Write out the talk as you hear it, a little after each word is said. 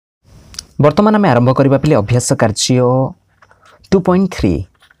वर्तमान आम आरंभ करबा पिले अभ्यास कार्य 2.3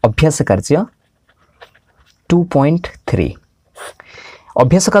 अभ्यास कार्य 2.3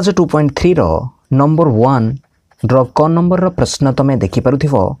 अभ्यास कार्य 2.3 रो नंबर 1 ड्र क नंबर रो प्रश्न तमे देखि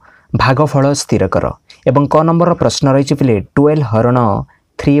पारुथिबो भागफल स्थिर कर एवं क नंबर रो प्रश्न रहिछि पिले 12 हरण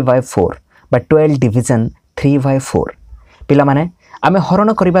 3/4 बा 12 डिवीजन 3/4 पिला माने आमे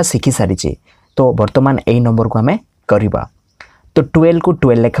हरण करबा सिखि सारिछि तो वर्तमान एई नंबर को आमे करबा तो 12 को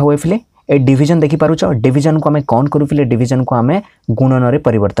 12 लेखा होय फिले ए डिवीजन देखि पारुछ डिवीजन को आमे कोन करू फिले डिवीजन को आमे गुणन रे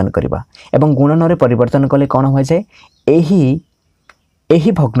परिवर्तन करबा एवं गुणन रे परिवर्तन कले कोन होय जाय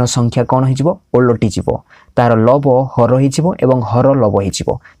एही भग्न संख्या कोन हो जिवो ओलटी जिवो तार लब हर हो जिवो एवं हर लब हो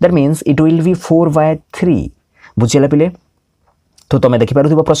जिवो that means it will be 4/3 बुझिला पिले तो तमे देखि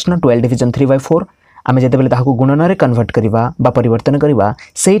पारुथिबो प्रश्न 12 डिवीजन 3/4 आमे जेते बेले ताहाको गुणन रे कन्वर्ट करबा बा परिवर्तन करबा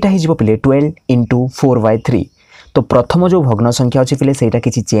सेटा हो जिवो पिले 12 * 4/3 तो प्रथम जो भग्न संख्या अछि पिले सेटा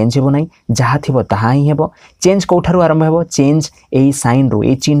किछि चेंज हेबो नै जहा थिबो ताहा ही हेबो चेंज कोठारु आरंभ हेबो चेंज एई साइन रो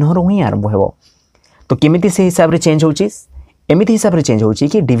ए चिन्ह रो ही आरंभ हेबो तो केमिति से हिसाब रे चेंज होउची एमिति हिसाब रे चेंज होउची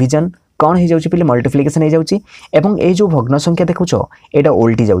कि डिवीजन कोन हे जाउची पिले मल्टीप्लिकेशन हे जाउची एवं ए जो भग्न संख्या देखुचो एटा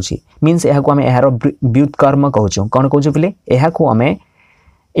उल्टी जाउची मींस एहा को हमें एहार व्युत्कर्म कहउचो कोन कहउचो पिले एहा को हमें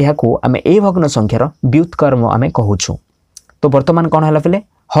ए भग्न संख्यार व्युत्कर्म हमें कहउचो तो वर्तमान कोन हला पिले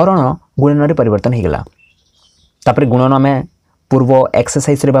हरण गुणन रे परिवर्तन हे गेला तापर गुणन हमें पूर्व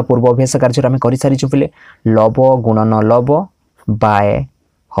एक्सरसाइज रे बा पूर्व अभ्यास कार्य रे हमें करि सारिचो पिले लब गुणन लब बाय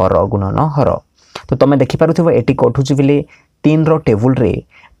हर गुणन हर तो तमे देखि पारुथिबो एटी कोठुची पिले 3 रो टेबल रे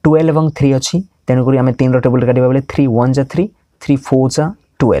 12 एवं 3 अछि तेनु करी हमें 3 रो टेबल काटिबा बेले 3 1 जा 3 3 4 जा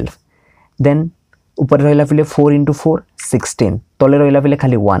 12 देन ऊपर रहला पिले 4 * 4 16 तले रहला पिले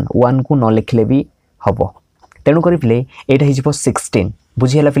खाली 1 1 को न लिखले भी हबो तेनु करी पिले एटा हि जिवो 16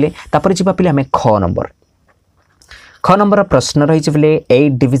 बुझि हला पिले तापर जिबा पिले हमें ख नंबर प्रश्न रही पिले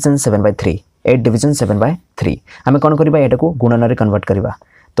 8 डिवीजन 7/3 8 डिवीजन 7/3 हमें कोन करबा एटा को गुणन रे कन्वर्ट करबा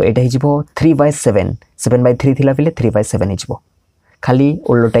तो एटा हि जिवो 3/7 7/3 थिला पिले 3/7 हि जिवो खाली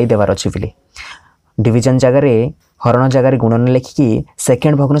उल्टाई देवार अछि पिले डिवीजन जगह रे हरण जगह रे गुणन लेखि कि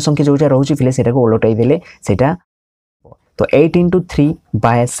सेकंड भग्न संख्या जोटा रहउछि पिले सेटा को उल्टाई देले सेटा तो 8 *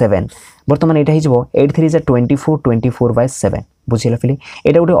 3/7 वर्तमान एटा हि जिवो 8 3 = 24 24/7 बुझिला पिले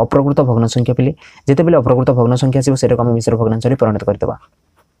एटा गोटे अप्रकृत भग्न संख्या पिले जेते बेले अप्रकृत भग्न संख्या छिवो सेटा को हम मिश्र भग्नांश रे परिणत करतबा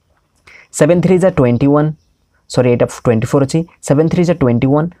 7 3 = 21 सॉरी एटा 24 अछि 7 3 =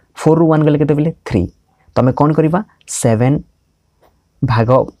 21 4 रु 1 गले केते बेले 3 तमे कोन करबा 7 भाग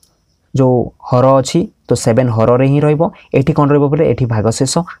जो हर अछि तो 7 हर रे ही रहइबो एठी कोन रहइबो बेले एठी भाग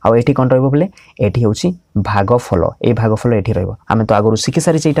शेष आ एठी कोन रहइबो बेले एठी होछि भागफल ए भागफल एठी रहइबो हमें तो आगरु सिखि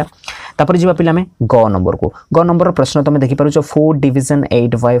सारि छैटा तापर जिबा पिला में ग नंबर रो प्रश्न तमे देखि पारुछो 4 डिवीजन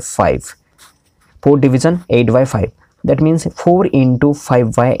 8/5 4 डिवीजन 8/5 दैट मींस 4 *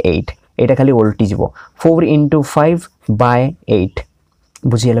 5/8 एटा खाली उल्टी जिवो 4 * 5/8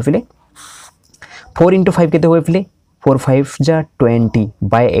 बुझियला पिले 4 * 5 केते होय पिले 4 5 जा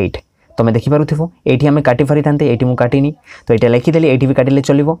 20/8 तमे देखि पारुथिबो एठी हमें काटी फारि थानते एठी मु काटिनी तो एटा लिखि देली एठी भी काटिले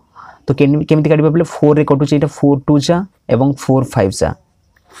चलिबो तो केमिति काटिबा पिले 4 रे कटुची एटा 4 2 जा एवं 4 5 जा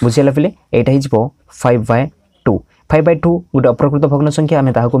बुझियला पिले एटा हि जिवो 5/2 5/2 गुड अप्रकृत भग्न संख्या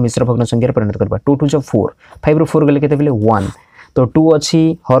हमें ताहाको मिश्र भग्न संख्या रे परिणत करबा 2 2 जा 4 5 रो 4 गले केते पिले 1 तो 2 अछि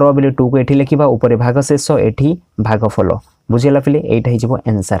हर बेले 2 को एठी लिखिबा ऊपर भाग शेष एठी भागफल बुझियला पिले एटा हि जिवो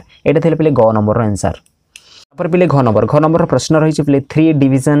आंसर एटा थिले पिले ग नंबर रो आंसर तापर पिले घ नंबर प्रश्न रही पिले 3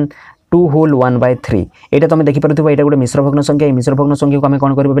 डिवीजन 2 होल 1/3 एटा तमे देखि पारुथिबो एटा गोटे मिश्र भग्न संख्या ए मिश्र भग्न संख्या को हमें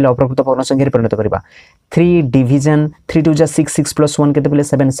कोन करबा बेले अप्रकृत भग्न संख्या रे परिणत करबा 3 डिवीजन 3 2 जा 6 6 + 1 केते पिले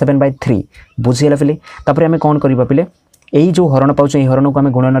 7 7/3 बुझियला पिले तापर हमें कोन करबा पिले एई जो हरण पाउछ ए हरण को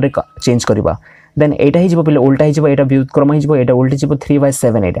हमें गुणन रे चेंज करबा देन एटा हि जिवो पिले उल्टा हि जिवो एटा व्युत्क्रम हि जिवो एटा उल्टी जिवो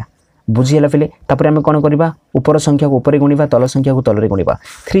 3/7 एटा बुझियला पिले तापर हमें कोन करबा ऊपर संख्या को ऊपर गुणिबा तल संख्या को तल रे गुणिबा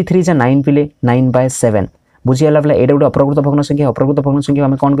 3 3 जा 9 पिले 9/7 बुझियला पिले एटा गोटे अप्रकृत भग्न संख्या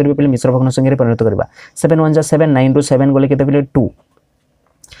हमें कोन करबे पिले मिश्र भग्न संख्या रे परिणत करबा 7 1 जा 7 9 रो 7 गले केते पिले 2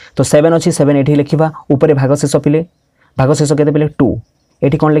 तो 7 अछि 7 एठी लिखिबा ऊपर भाग शेष केते पिले 2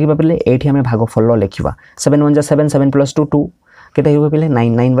 एठी कोन लिखिबा पिले एठी हमें भागफल लिखिबा 7 1 जा 7 7 + 2 2 केते होबे पिले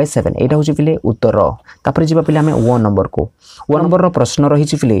 9 9/7 एटा होची पिले उत्तर तापर जिबा पिले हमें 1 नंबर रो प्रश्न रही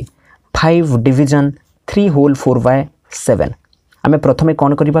छि पिले 5 डिवीजन 3 होल 4/7 हमें प्रथमे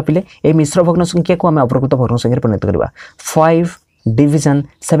कोन करबा पिले ए मिश्र भग्न संख्या को हमें अप्रकृत भग्न संख्या रे परिणत करबा 5 डिवीजन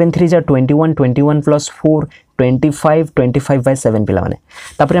 7 3 जा 21 21 + 4 25 25/7 पिला माने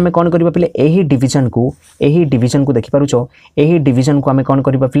तापर हमें कोन करबा पिले एही डिवीजन को देखि पारुछो एही डिवीजन को हमें कोन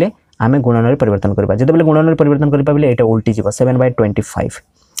करबा पिले हमें गुणन रे परिवर्तन करबा जते बेले गुणन रे परिवर्तन करबा पिले एटा उल्टी जिवो 7/25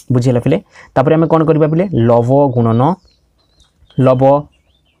 बुझिला पिले तापर हमें कोन करबा पिले लब गुणन लब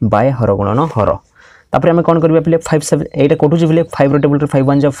बाय हर गुणन हर तापर आम कौन करवा पे 5 7 एटा कटुची पे 5 टेबल 5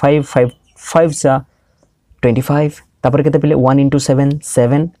 1 जा 5 5 5 जा 25 तापर केते पे 1 * 7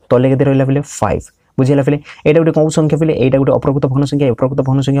 7 तले केते रहला पे 5 बुझिला पे एटा गोटे कौ संख्या पे एटा गोटे अप्रकृत भग्न संख्या अप्रकृत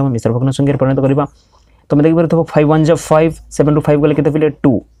भग्न संख्या हम मिश्र भग्न संख्या परिणत करबा तुम देख पारथो 5 1 जा 5 7 * 5 गले केते पे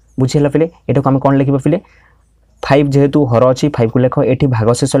 2 बुझिला पे एटा को हम कोन लिखबा पे 5 जेहेतु हर अछि 5 को लेख एठी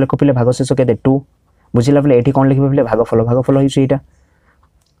भागशेष लेख पे भागशेष केते 2 बुझिला पे एठी कोन लिखबा पे भागफल होइछ एटा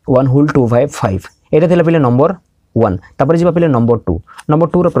 1 होल 2 बाय 5 एटा थिला पे नंबर 1 तापर जिबा पे नंबर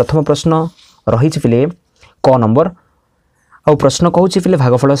 2 रो प्रथम प्रश्न रहिछ पे क नंबर आ प्रश्न कहूची पे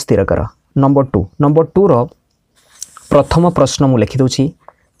भागफल स्थिर कर नंबर 2 रो प्रथम प्रश्न मु लिखि दोची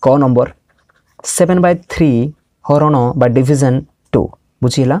क नंबर 7/3 हरण बा डिविजन 2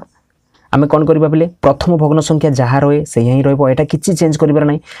 बुझिला आमे कोन करबा पे प्रथम भग्न संख्या जहा रहे से यही रहबो एटा किछि चेंज करबार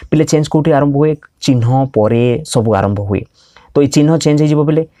नै पे चेंज कोठी आरंभ हुए चिन्ह परे सब आरंभ हुए तो ये चिन्ह चेंज हो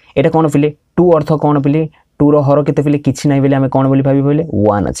पे एटा कोन पे 2 अर्थ कोन पे 2 रो हर केते पे किछि नै बेले आमे कोन बोली भाबी बोले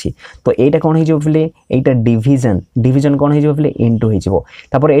 1 अछि तो एटा कोन हे जो पे एटा डिवीजन कोन हे जो पे इनटू हे जो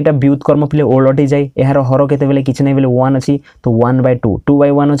तापर एटा व्युत्क्रम पे ओलटी जाय एहार हर केते बेले किछि नै बेले 1 अछि तो 1/2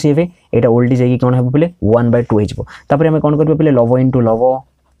 2/1 अछि एबे एटा ओलटी जाय कि कोन हे पे 1/2 हे जो तापर आमे कोन करबे पे लव इनटू लव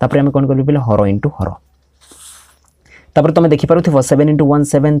तापर आमे कोन करबे पे हर इनटू हर तापर तुम देखि पारुथिबो 7 * 1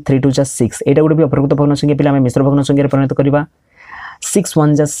 7 3 2 जा 6 एटा गुडे भी अप्रकृत भग्न संख्या पे आमे मिश्र भग्न संख्या रे परिणत करबा 6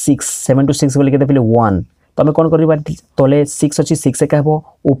 1 जा 6 7 to 6 बोले केते पे 1 तो आमे कोन करबा तले 6 अछि 6 एका हबो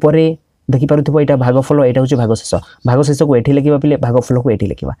ऊपरे देखि पारुथिबो एटा भागफल एटा होची भागशेष को एठी लिखिबा पे भागफल को एठी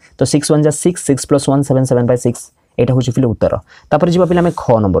लिखिबा तो 6 1 जा 6 6 + 1 7 7/6 एटा होची पे उत्तर तापर जिबा पे आमे ख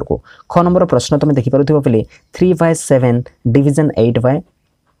नंबर प्रश्न तुम देखि पारुथिबो पे 3/7 डिवीजन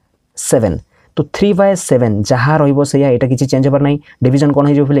 8/7 तो 3/7 जहा रहइबो सेया एटा किछि चेंज होबार नै डिवीजन कोन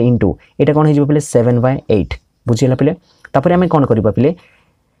हे जो पे इनटू एटा कोन हे जो पे 7/8 बुझिला पे तापर आमे कोन करबा पे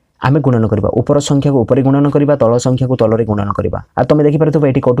आमे गुणन करबा ऊपर संख्या को ऊपर गुणन करबा तळ संख्या को तळरे गुणन करबा आ तुम देखि पारथो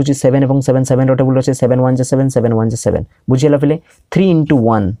एठी कटुची 7 एवं 7 7 रो टेबल अछि 7 1 जा 7 7 1 जा 7 बुझिला पे 3 *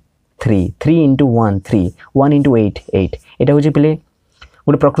 1 3 3 * 1 3 1 * 8 8 एटा होची पे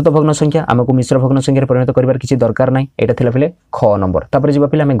गोटे प्रकृत भग्न संख्या आमको मिश्र भग्न संख्या रे परिणत करबार किछि दरकार नै एटा थिला पे ख नंबर तापर जिबा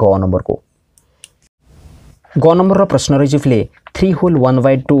पे आमे ग नंबर को ग नंबर रो प्रश्न रही पे 3 होल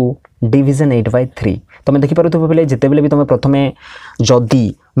 1/2 डिवीजन 8/3 तुम देखि पारुथबो पे जेते बेले भी तुम प्रथमे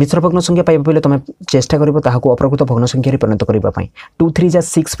जदी मिश्र भग्न संख्या पाइबा पहिले तुम चेष्टा करिवो ताहाको अप्रकृत भग्न संख्या रे परिणत करिबा पई 2 3 जा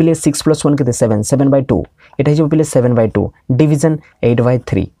 6 पहिले 6 + 1 केते 7 7/2 एटा हिजो पहिले 7/2 डिवीजन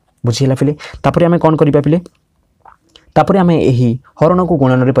 8/3 बुझिला पहिले तापर आमे कोन करिबा पहिले तापर आमे एही हरण को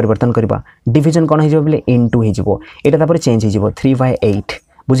गुणन रे परिवर्तन करिबा डिवीजन कोन हिजो पहिले इनटू हिजो एटा तापर चेंज हिजो 3/8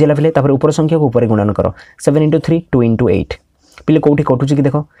 बुझिला पहिले तापर ऊपर संख्या को ऊपर गुणन करो 7 * 3 2 * 8 पहिले कोठी कटुची कि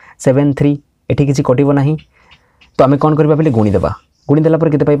देखो 7 3 एठी किछि कटिबो नाही तो आमे कोन करबा पहिले गुणी देला पर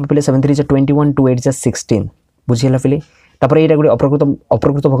केते पाइबा पहिले 7 3 जा 21 2 8 जा 16 बुझिला पहिले तापर एटा गुडे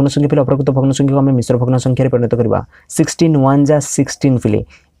अप्रकृत भग्न संख्या पहिले अप्रकृत भग्न संख्या को आमे मिश्र भग्न संख्या रे परिणत करबा 16 1 जा 16 पहिले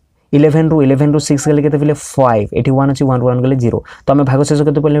 11 ରୁ 6 गले केते पहिले 5 एठी 1 अछि 1 गले 0 तो आमे भागशेष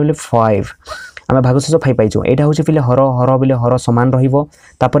केते पहिले 5 आमे भागशेष 5 पाइजो एटा होची पहिले हर बिले हर समान रहिबो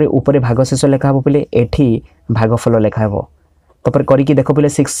तापर ऊपरे भागशेष लेखा हबो पहिले एठी भागफल लेखा हबो तापर करी कि देखो पहिले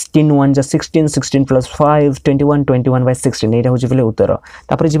 16 1 जा 16 16 + 5 21 21/16 एटा होची पहिले उत्तर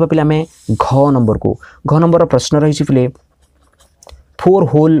तापर जिबा पहिले आमे घ नंबर प्रश्न रहिछि पहिले 4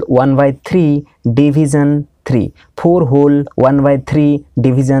 होल 1/3 डिवीजन 3 4 होल 1/3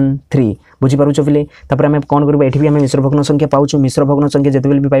 डिवीजन 3 बुझी पारुछ पहिले तापर आमे कोन करबा एठी भी आमे मिश्र भग्न संख्या पाउछु मिश्र भग्न संख्या जेते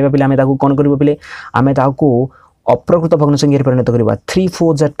भी पाइबा पहिले आमे ताको कोन करबा पहिले आमे ताको अप्रकृत भग्न संख्या रे परिणत करबा 3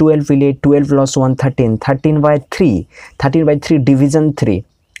 4 जा 12 पहिले 12 + 1 13 13/3 डिवीजन 3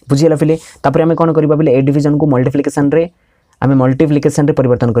 बुझिला पहिले तापर आमे कोन करबा पहिले ए डिवीजन को मल्टीप्लिकेशन रे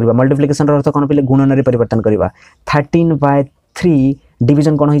परिवर्तन करबा मल्टीप्लिकेशन रो अर्थ कोन पहिले गुणन रे परिवर्तन करबा 13/3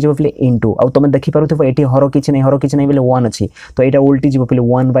 डिवीजन कोन हिजो पहिले इनटू आ तुम देखि पारुथबो एठी हर किछि नै बेले 1 अछि तो एटा उल्टी जिवो पहिले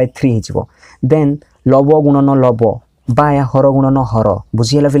 1/3 हिजो देन लव गुणन लव बाय हर गुणन हर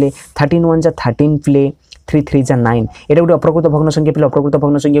बुझिला पहिले 13 1 जा 13 पहिले 3 3 जा 9 एटा गुटे अप्रकृत भग्न संख्या पहिले अप्रकृत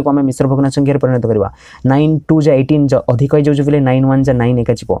भग्न संख्या को आमे मिश्र भग्न संख्या रे परिणत करबा 9 2 जा 18 जा अधिक हिजो पहिले 9 1 जा 9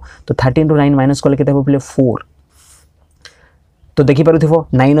 एका जिवो तो 13 ରୁ 9 माइनस कले केते पहिले 4 तो देखि पारुथिबो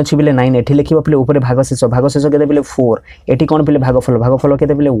 9 अछि बेले 9 एठी लिखिबो पहिले ऊपर भागशेष केते पहिले 4 एठी कोन पहिले भागफल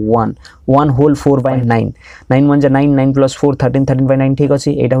केते पहिले 1 होल 4/9 9 1 जा 9 9 + 4 13 13/9 ठीक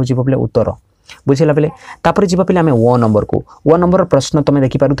अछि एटा होछि पहिले उत्तर बुझिला पहिले तापर जिबा पहिले आमे 1 नंबर प्रश्न तमे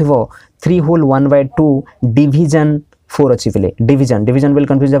देखि पारुथिबो 3 होल 1/2 डिवीजन 4 अछि पहिले डिवीजन बेल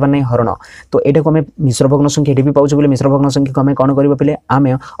कंफ्यूज जाबा नै हरण तो एटा को आमे मिश्र भग्न संख्या एठी भी पाउछु पहिले मिश्र भग्न संख्या को आमे कोन करबा पहिले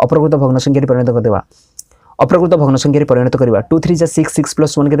आमे अप्रकृत भग्न संख्या रे परिणत कर देबा अप्रकृत भग्न संख्या परिणत करवा 2 3 6 6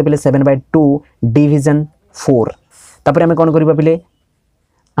 + 1 केते पिले 7/2 डिवीजन 4 तापर आम कौन करवा पिले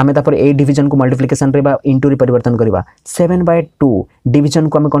आम तापर ए डिवीजन को मल्टीप्लिकेशन रे बा इंटू रे परिवर्तन करवा 7/2 डिवीजन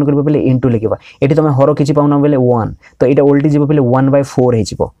को आम कौन करवा पिले इंटू लिखा ये तुम हर किसी पाऊना बेले 1 तो यहाँ ओल्टी जीव पिले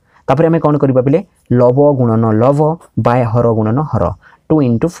 1/4 हो तापर आम कौन करवा पिले लव गुणन लव बाय हर गुणन हर 2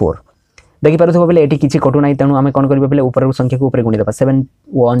 × 4 देखिपार बोले ये किसी कटु ना तेणु आम कौन करवा पिले ऊपर संख्या को ऊपर गुणीदेवा 7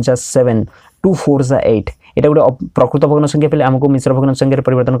 1 = 7 2 4 = 8 এটা গোটে প্রকৃত ভগ্ন সংখ্যা পেলে আমাকে মিশ্র ভগ্ন সংখ্যার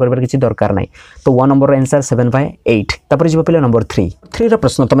পরিবর্তন করার কিছু দরকার নাই তো 1 নম্বর आंसर 7/8 তারপরে যাব পেলে নম্বর 3 র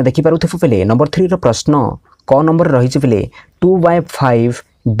প্রশ্ন তুমি দেখি পারুথিব পেলে নম্বর 3 র প্রশ্ন ক নম্বর রহিছে পেলে 2/5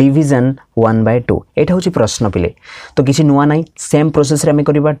 ডিভিজন 1/2 এটা হচ্ছে প্রশ্ন পেলে তো কিছু নুয়া নাই সেম প্রসেস রে আমি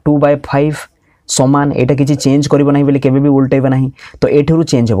করিবা 2/5 समान एटा किसी चेंज करबो नहीं बोले केबे भी उल्टेबो नहीं तो एठिरु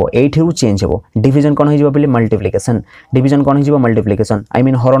चेंज हेबो डिवीजन कोन होइबो बोले multiplication division cone होइबो multiplication I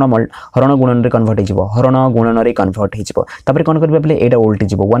mean हरण गुणन रे कन्वर्ट होइबो हरण गुणन रे कन्वर्ट होइबो तापर कोन करबो बोले एटा उल्टी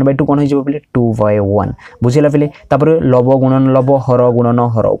जिवो 1/2 कोन होइबो बोले 2/1 बुझिला बोले तापर लव गुणन लव हर गुणन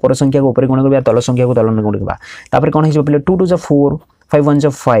हर ऊपर संख्या को ऊपर गुण करबा तल संख्या को तल गुण करबा तापर कोन होइबो बोले 2 2 = 4 5 1 =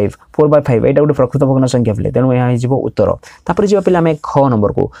 5 4/5 एटा गोटे प्रकृत भग्न संख्या पिले तेणु यहाँ हो उत्तर तापर जी पे आम ख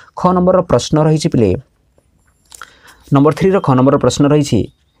नंबर को ख नंबर प्रश्न रही पिले नंबर 3 ख नंबर प्रश्न रही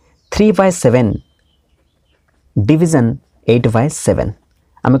 3/7 डिवीजन 8/7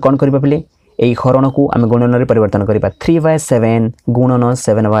 आम कौन करबा पिले यही हरण को आम गुणन रे परिवर्तन करबा 3/7 गुणन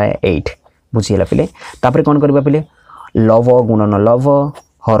 7/8 बुझिला पिले तापर कौन करबा पिले लव गुणन लव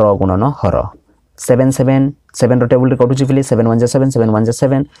हर गुणन हर 7 7 7 रो टेबल रे कटुची पिले 7 1 = 7 7 1 =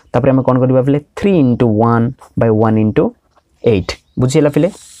 7 तापर हम कोन करबा पिले 3 × 1/1 × 8 बुझिला पिले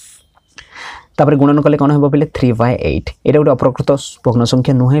तापर गुणन कले कोन होबो पिले 3/8 एटा गोटे अप्रकृत भग्न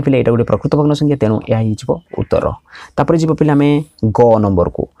संख्या नुहे पिले एटा गोटे प्रकृत भग्न संख्या तेनु या हिजबो उत्तर तापर जिवो पिले हमें ग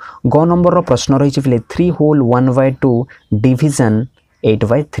नंबर रो प्रश्न रही पिले 3 होल 1/2 डिवीजन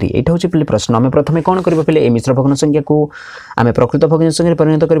 8/3 एटा होची पिले प्रश्न आम प्रथमे कौन करबा पिले ए मिश्र भग्न संख्या को आम प्रकृत भग्न संख्या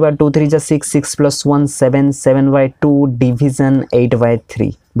परिणत करबा 2 3 = 6 6 + 1 7 7/2 डिवीजन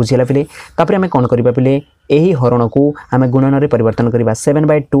 8/3 बुझिला पिले तापर आम कौन करबा पिले एही हरण को आम गुणन रे परिवर्तन करबा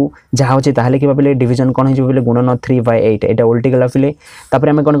 7/2 जहा होची ताहले किबा पिले डिवीजन कोन होची पिले गुणन 3/8 एटा उल्टी गला पिले तापर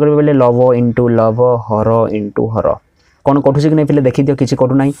आम कौन करबा पिले लव * लव हर * हर कौन कटुची कि नहीं पिले देखी दियो किसी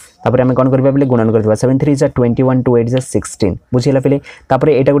कटु नहीं तापर आम कौन करबा पिले गुणन करबा 7 3 = 21 2 8 = 16 बुझिला पिले तापर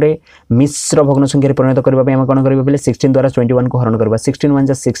एटा गोटे मिश्र भग्न संख्या रे परिणत करबा पे आम कौन करबा पिले 16 द्वारा 21 को हरण करबा 16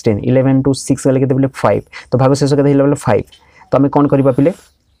 1 = 16 11 2 6 गले केते पिले 5 तो भाग शेष केते हिला पिले 5 तो आम कौन करबा पिले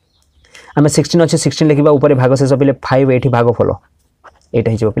आम 16 अच्छे 16 लिखा ऊपर भाग शेष पिले 5 एठी भागफल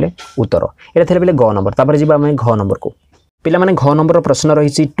एटा हिजो पिले उत्तर एटा थिले पिले ग नंबर तापर जिबा आम घ नंबर को पिला माने घ नंबर प्रश्न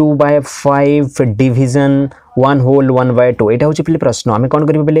रही 2/5 डिवीजन 1 होल 1/2 एटा होची पिले प्रश्न आम कौन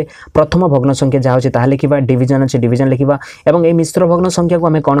करिबा पिले प्रथम भग्न संख्या जहा होची ताहा लिखिबा डिवीजन अच्छे डिवीजन लिखिबा एवं ए मिश्र भग्न संख्या को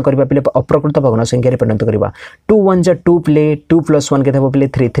आम कौन करिबा पिले अप्रकृत भग्न संख्या रे परिणत करिबा 2 1 = 2 पिले 2 + 1 केते हो पिले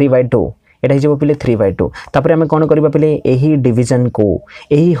 3 3/2 एटा हिजो पिले 3/2 तापर आम कौन करिबा पिले एही डिवीजन को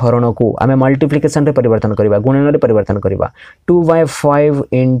एही हरण को आम मल्टीप्लिकेशन रे परिवर्तन करिबा गुणन रे परिवर्तन करिबा 2/5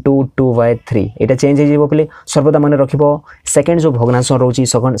 × 2/3 एटा चेंज हे जेबो पिले सर्वदा माने रखिबो सेकंड जो भग्नांश रहउची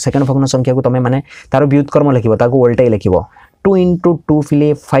सेकंड भग्न संख्या को तमे माने तार व्युत्क्रम लिखिबो ताको उल्टाई लिखिबो 2 × 2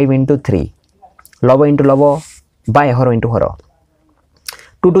 पिले 5 × 3 लव * लव बाय हर * हर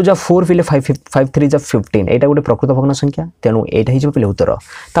 2 2 = 4 पिले 5 5 3 = 15 एटा गोटे प्रकृत भग्न संख्या तेणु एटा हिजो पिले उत्तर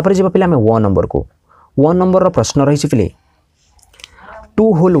तापर जिबा पिले हमें 1 नंबर को 1 नंबर रो प्रश्न रही पिले 2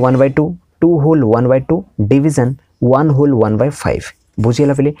 होल 1/2 2 होल 1/2 डिवीजन 1 होल 1/5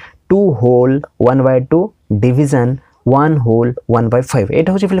 बुझिला पिले 2 होल 1/2 डिवीजन 1 होल 1/5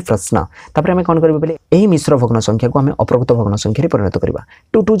 एटा होची पिले प्रश्न तापर हमें कौन करबा पिले एही मिश्र भग्न संख्या को हमें अप्रकृत भग्न संख्या रे परिणत करबा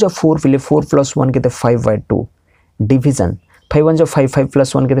 2 2 = 4 पिले 4 + 1 केते 5/2 डिवीजन 5 1 = 5 5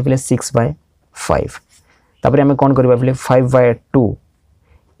 + 1 केते पिले 6/5 तापर हमें कौन करबा पिले 5/2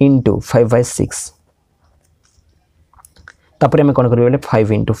 * 5/6 तापर हमें कौन करबा पिले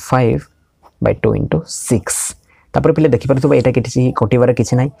 5 * 5/2 * 6 तापर पिले देखि परथबो एटा किछि कटिबार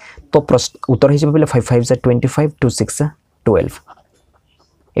किछि नै तो उत्तर हिजो पिले 5 5 = 25 2 6 = 12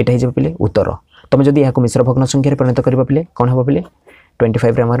 एटा हिजो पिले उत्तर तुम जदि याको मिश्र भग्न संख्या रे परिणत करबा पिले कोन होबो पिले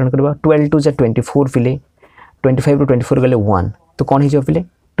 25 रे हरण करबा 12 2 = 24 पिले 25 ରୁ 24 गले 1 तो कौन हो पिले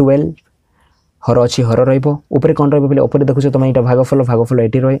 12 हर अच्छी हर रहिबो ऊपर कौन रहिबो पिले ऊपर देखुछ तुम एटा भागफल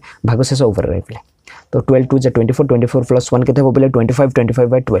एटी रहे भाग शेष ऊपर रहे पिले तो 12 2 = 24 24 + 1 केते हो पिले 25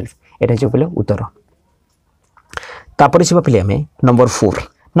 25/12 एटा हो पिले उत्तर तापर छिबा पिले हमें नंबर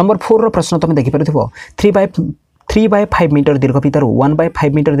 4 रो प्रश्न तुम देखि परथिबो 3/5 मीटर दीर्घ फितार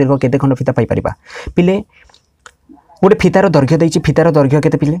 1/5 मीटर दीर्घ केते खंड फिता पाई परिबा पिले गोटे फितार दैर्घ्य दैछि फितार दैर्घ्य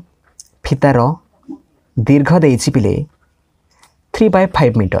केते पिले फितार दीर्घ देइछि पिले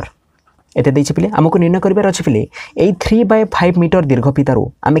 3/5 मीटर एते देइछि पिले हमको निर्णय करिवार अछि पिले एई 3/5 मीटर दीर्घ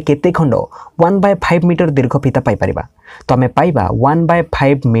फितारू आमे केते खंड 1/5 मीटर दीर्घ फिता पाई परिबा तो आमे पाइबा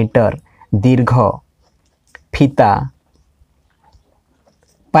 1/5 मीटर दीर्घ फिता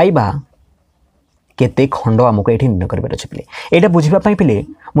पाइबा केते खंड हमको एठी निर्णय करिवार अछि पिले एटा बुझिबा पई पिले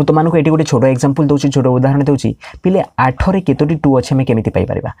मु तो मानको एठी गोटे छोटो एग्जांपल दोछि छोटो उदाहरण दोछि पिले 8 रे केतोटी 2 अछि हम केमिति पाई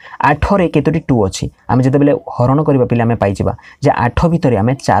परिबा 8 रे केतोटी 2 अछि हम जते बेले हरण करिबा पिले हम पाई जिबा जे 8 भितरे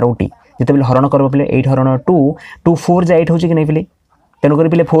हम 4टी जते बेले हरण करबा पिले 8 हरण 2 2 4 जा 8 होछि कि नै पिले तेनु करि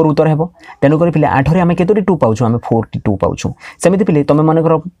पिले 4 उत्तर हेबो तेनु करि पिले 8 रे हम केतोटी 2 पाउछु हम 42 पाउछु सेमिति पिले तमे माने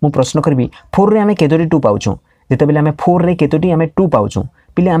कर मु प्रश्न करबी 4 रे हम केतोटी 2 पाउछु जते बेले हम 4 रे केतोटी हम 2 पाउछु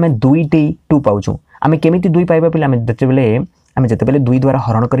पिले हम 2टी 2 पाउछु आमे केमिति 2 पाइबा पिले आमे जते बेले 2 द्वारा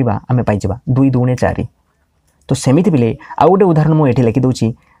हरण करिबा आमे पाइ जिबा 2 2 4 तो सेमिति पिले आ गोटे उदाहरण मु एठी लिखि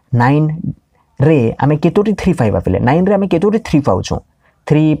दोछि 9 रे आमे केतोटी 3 पाइबा पिले 9 रे आमे केतोटी 3 पाउछु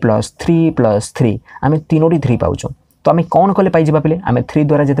 3 + 3 + 3 आमे तीनोटी 3 पाउछु तो आमे कोन कले पाइ जिबा पिले आमे 3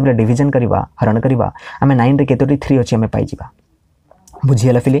 द्वारा जते बेले डिवीजन करिबा हरण करिबा आमे 9 रे केतोटी 3 अछि आमे पाइ जिबा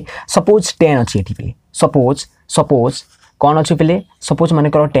बुझियला पिले सपोज 10 अछि एठी पिले सपोज कौन अच्छी पिले सपोज माने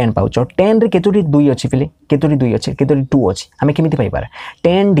करो 10 पाउच 10 रे केतोटी 2 अच्छी पिले केतोटी 2 अच्छी केतोटी 2 अच्छी हमें केमिति पाई पार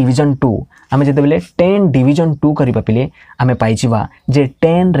 10 डिवीजन 2 हमें जते बेले 10 डिवीजन 2 करिबा पिले हमें पाई जिबा जे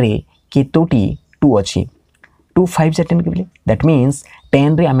 10 रे केतोटी 2 अच्छी 2 5 से 10 के पिले दैट मींस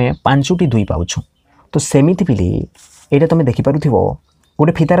 10 रे हमें 5टी 2 पाउछु तो सेमिति पिले एटा तमे देखि पारुथिबो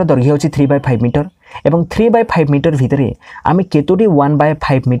गोटे फितार दैर्घ्य अछि 3/5 मीटर एवं 3/5 मीटर भितरे आमे केतोटी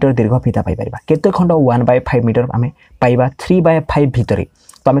 1/5 मीटर दीर्घ फिता पाई परिबा केते खंड 1/5 मीटर आमे पाइबा 3/5 भितरे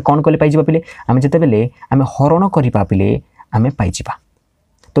तो आमे कोन कले पाइ जिबा पिले आमे जते बेले आमे हरण करिबा पिले आमे पाइ जिबा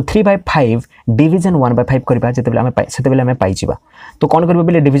तो 3/5 डिवीजन 1/5 करिबा जते बेले आमे सेते बेले आमे पाइ जिबा तो कोन करिबा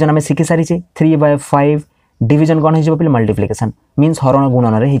पिले डिवीजन आमे सिखि सारी छे 3/5 डिवीजन कोन हे जिबा पिले मल्टीप्लिकेशन मींस हरण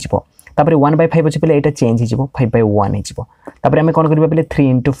गुणन रे हे जिवो तापर 1/5 अछि पिले एटा चेंज हे जिवो 5/1 हे जिवो तापर आमे कोन करिबा पिले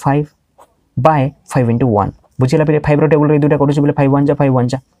 3 * 5 / 5 * 1 बुझिला पिले 5 रो टेबल रे दुटा करू पिले 5 1 जा 5 1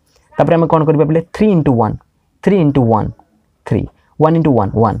 जा तापर आमे कोन करिबा पिले 3 * 1 3 * 1 3 1 *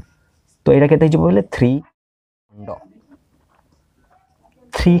 1 1 तो एटा केते जिवो पिले 3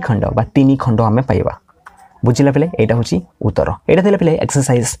 खंड बा 3 खंड हमें पाइबा बुझिला पिले एटा होची उत्तर एटा देला पिले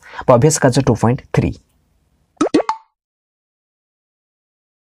एक्सरसाइज अभ्यास कार्य 2.3